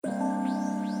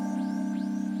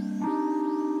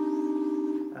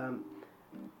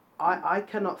I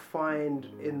cannot find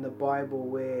in the Bible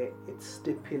where it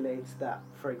stipulates that,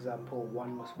 for example,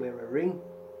 one must wear a ring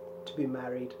to be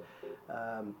married.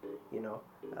 I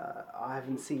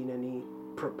haven't seen any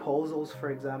proposals, for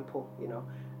example,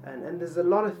 and there's a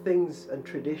lot of things and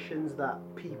traditions that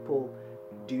people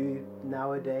do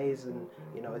nowadays, and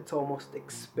it's almost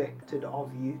expected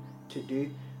of you to do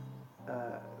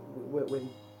when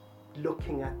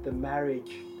looking at the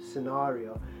marriage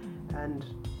scenario, and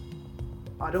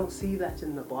I don't see that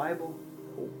in the Bible.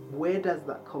 Where does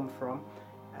that come from?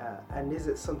 And is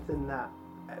it something that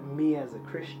me as a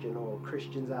Christian, or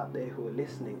Christians out there who are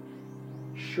listening,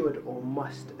 should or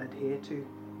must adhere to?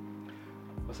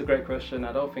 That's a great question.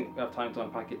 I don't think we have time to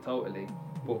unpack it totally,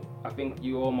 but I think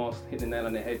you almost hit the nail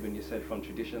on the head when you said from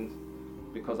traditions,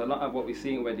 because a lot of what we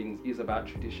see in weddings is about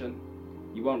tradition.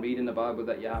 You won't read in the Bible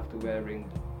that you have to wear a ring.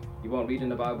 You won't read in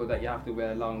the Bible that you have to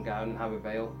wear a long gown and have a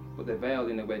veil, but the veil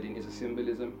in a wedding is a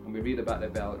symbolism, and we read about the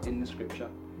veil in the scripture.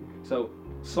 So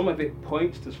some of it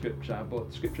points to scripture,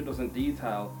 but scripture doesn't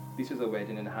detail this is a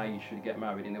wedding and how you should get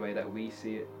married in the way that we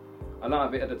see it. A lot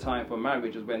of it at the time for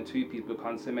marriage is when two people are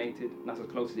consummated, and that's as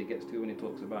close as it gets to when it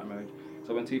talks about marriage.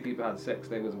 So when two people had sex,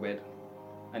 they was wed,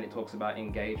 and it talks about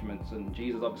engagements, and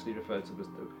Jesus obviously referred to as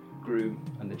the groom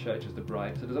and the church as the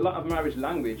bride. So there's a lot of marriage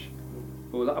language,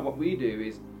 but a lot of what we do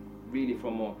is really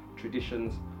from more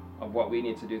traditions of what we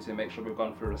need to do to make sure we've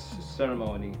gone through a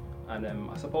ceremony, and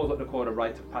I suppose what they call a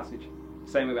rite of passage.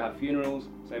 Same way we have funerals,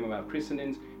 same way we have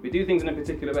christenings. We do things in a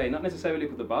particular way, not necessarily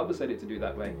because the Bible said it to do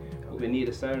that way, but we need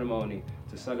a ceremony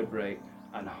to celebrate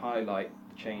and highlight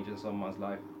the change in someone's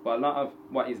life. But a lot of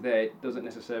what is there doesn't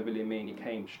necessarily mean it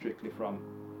came strictly from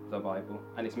the Bible,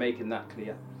 and it's making that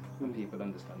clear when people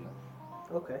understand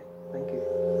that. Okay, thank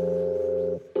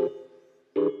you.